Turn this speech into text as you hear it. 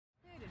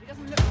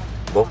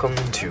Welcome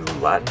to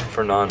Latin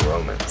for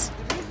Non-Romans,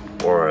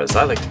 or as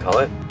I like to call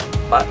it,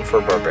 Latin for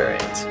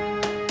Barbarians.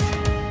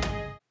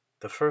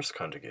 The first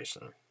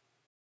conjugation.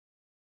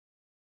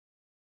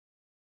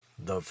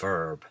 The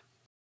verb.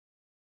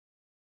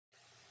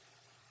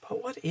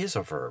 But what is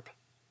a verb?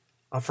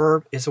 A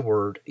verb is a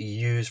word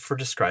used for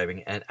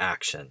describing an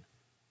action.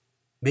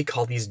 We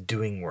call these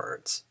doing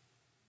words.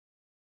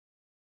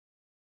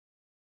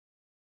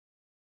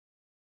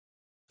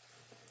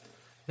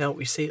 Now,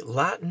 we say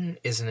Latin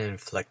is an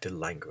inflected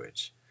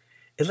language.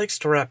 It likes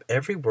to wrap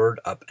every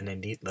word up in a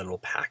neat little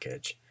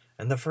package,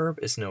 and the verb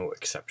is no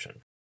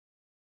exception.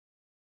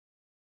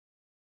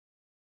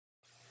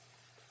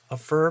 A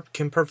verb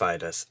can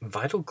provide us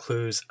vital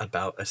clues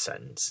about a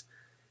sentence.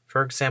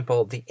 For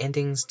example, the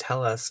endings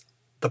tell us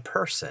the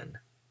person,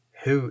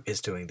 who is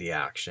doing the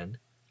action,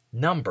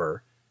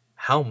 number,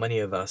 how many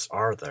of us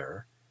are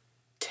there,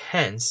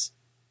 tense,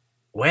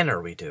 when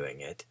are we doing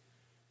it,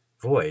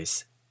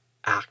 voice,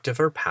 active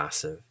or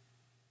passive,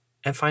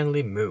 and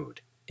finally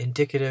mood,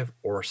 indicative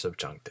or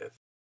subjunctive.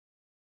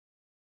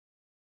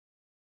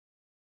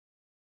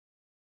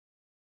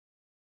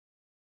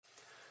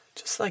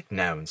 Just like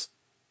nouns,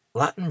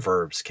 Latin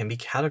verbs can be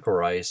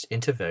categorized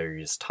into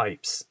various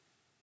types.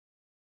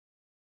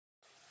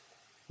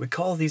 We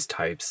call these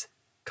types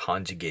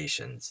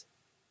conjugations.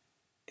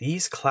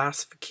 These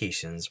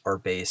classifications are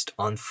based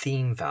on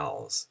theme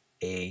vowels,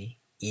 A,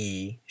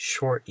 E,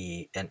 short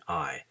E, and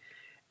I,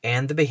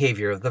 and the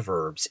behavior of the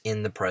verbs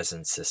in the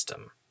present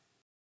system.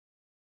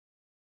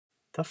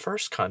 The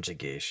first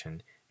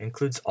conjugation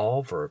includes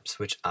all verbs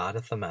which add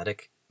a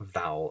thematic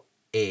vowel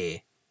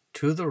A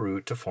to the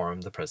root to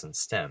form the present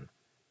stem.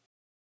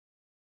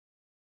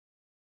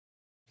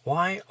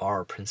 Why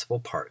are principal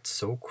parts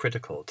so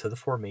critical to the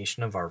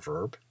formation of our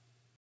verb?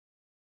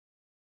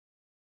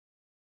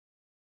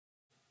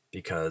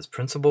 Because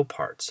principal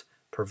parts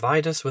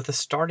provide us with a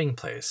starting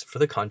place for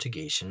the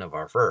conjugation of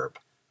our verb.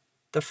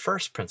 The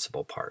first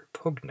principal part,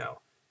 pugno,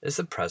 is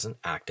the present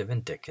active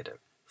indicative,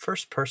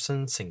 first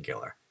person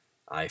singular,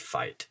 I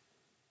fight.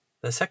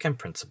 The second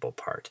principal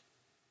part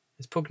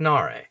is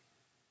pugnare,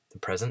 the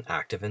present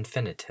active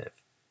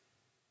infinitive.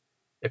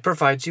 It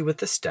provides you with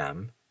the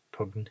stem,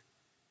 pugn,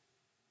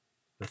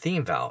 the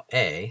theme vowel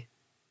a,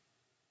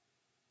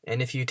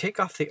 and if you take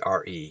off the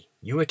re,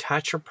 you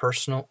attach your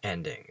personal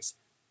endings.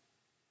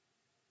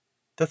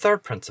 The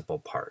third principal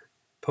part,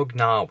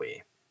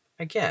 pugnawe,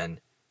 again,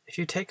 if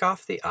you take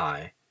off the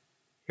I,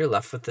 you're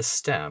left with the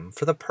stem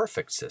for the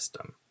perfect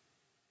system.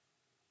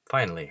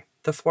 Finally,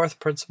 the fourth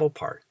principal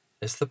part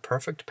is the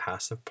perfect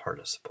passive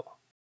participle.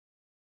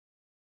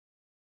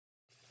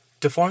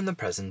 To form the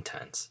present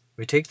tense,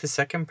 we take the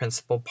second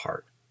principal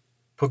part,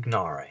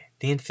 pugnare,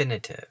 the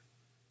infinitive.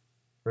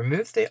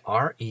 Remove the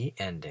re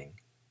ending,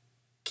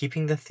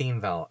 keeping the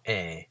theme vowel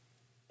a,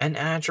 and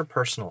add your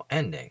personal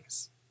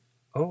endings,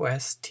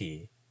 ost,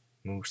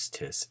 mus,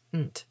 tis,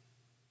 nt.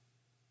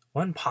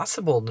 One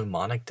possible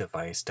mnemonic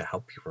device to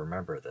help you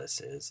remember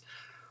this is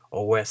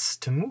os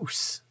to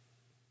mus,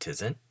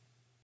 tisn't.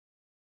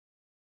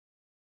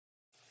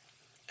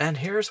 And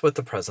here's what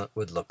the present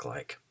would look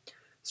like.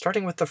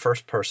 Starting with the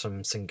first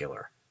person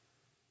singular,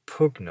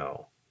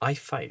 pugno, I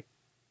fight.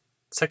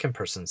 Second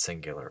person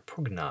singular,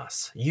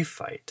 pugnas, you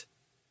fight.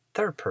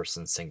 Third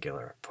person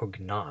singular,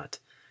 pugnat,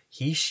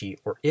 he, she,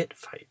 or it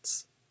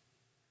fights.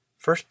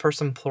 First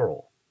person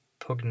plural,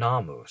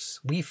 pugnamus,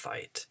 we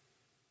fight.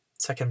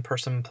 Second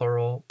person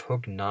plural,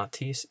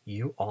 pugnatis,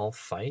 you all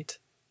fight.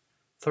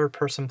 Third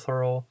person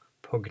plural,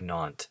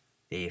 pugnant,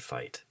 they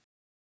fight.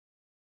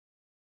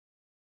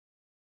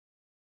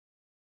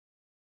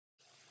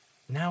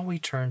 Now we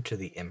turn to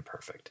the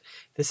imperfect.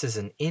 This is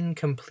an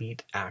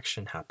incomplete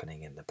action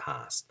happening in the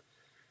past.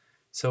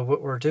 So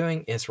what we're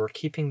doing is we're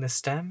keeping the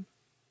stem,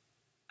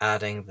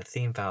 adding the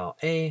theme vowel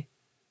a,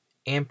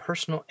 and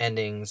personal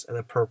endings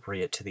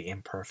appropriate to the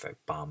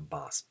imperfect, bam,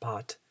 bas,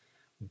 bat,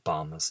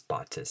 bamus,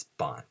 batis,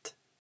 bant.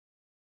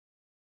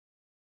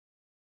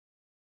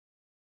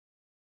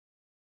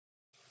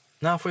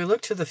 Now if we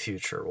look to the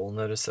future, we'll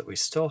notice that we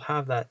still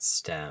have that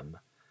stem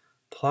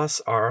plus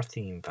our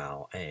theme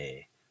vowel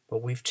a,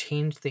 but we've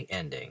changed the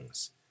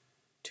endings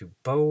to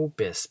bo,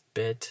 bis,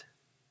 bit,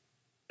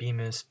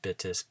 bimus,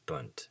 bitis,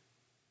 bunt.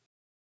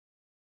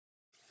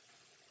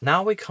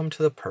 Now we come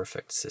to the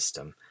perfect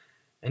system,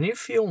 and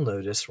if you'll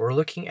notice, we're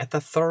looking at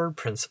the third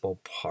principal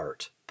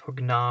part,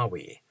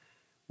 pugnawe.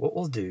 What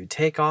we'll do,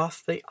 take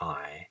off the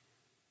I,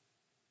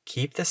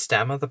 keep the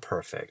stem of the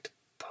perfect,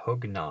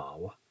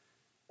 pugnaw,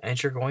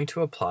 and you're going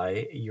to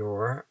apply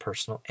your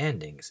personal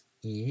endings,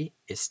 e,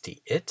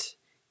 isti, it,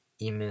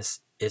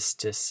 imis,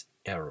 istis,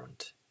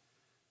 erunt.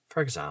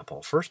 For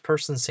example, first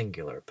person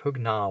singular,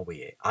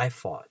 pugnawe, I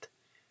fought.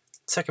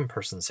 Second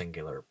person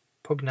singular,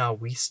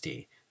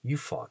 pugnawisti, you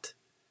fought.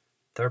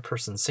 Third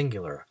person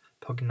singular,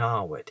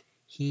 pugnawit,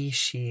 he,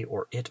 she,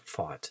 or it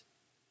fought.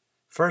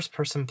 First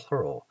person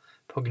plural,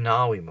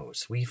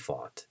 pugnawimus, we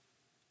fought.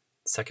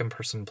 Second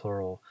person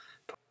plural,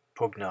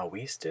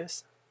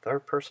 pugnawistis.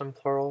 Third person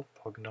plural,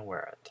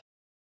 pugnawerit.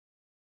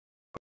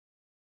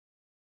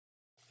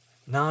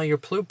 Now your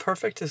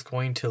pluperfect is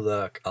going to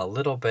look a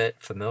little bit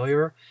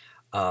familiar.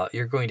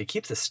 You're going to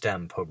keep the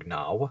stem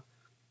pugnau,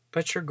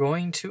 but you're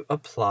going to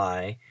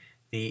apply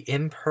the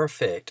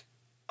imperfect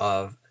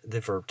of the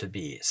verb to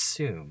be,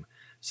 sum.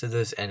 So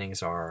those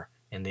endings are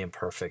in the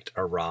imperfect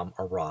aram,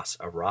 aras,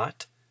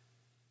 arat,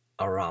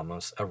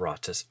 aramos,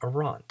 aratus,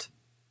 arant.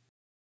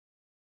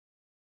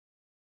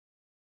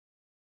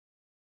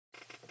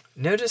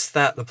 Notice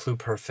that the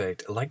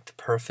pluperfect, like the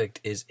perfect,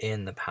 is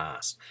in the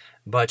past,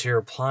 but you're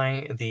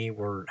applying the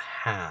word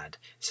had.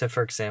 So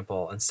for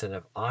example, instead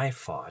of I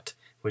fought,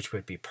 which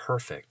would be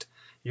perfect,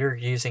 you're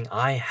using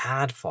I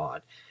had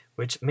fought,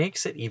 which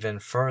makes it even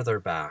further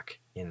back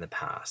in the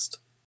past.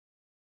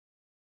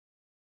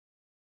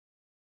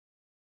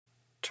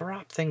 To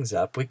wrap things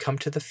up, we come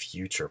to the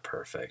future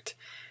perfect.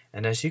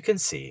 And as you can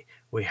see,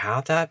 we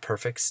have that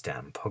perfect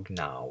stem,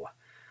 pugnau.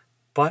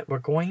 But we're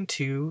going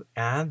to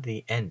add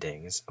the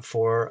endings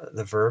for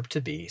the verb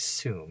to be,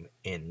 sum,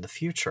 in the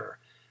future.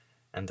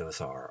 And those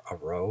are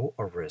aro,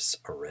 aris,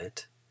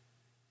 arit,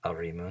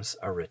 arimus,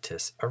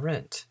 aritis,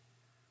 arint.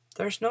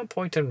 There's no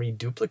point in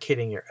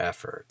reduplicating your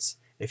efforts.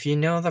 If you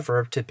know the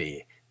verb to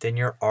be, then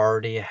you're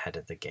already ahead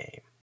of the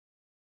game.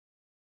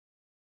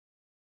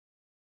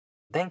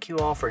 Thank you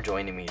all for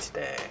joining me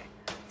today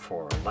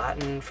for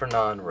Latin for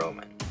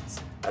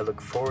Non-Romans. I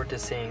look forward to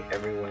seeing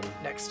everyone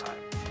next time.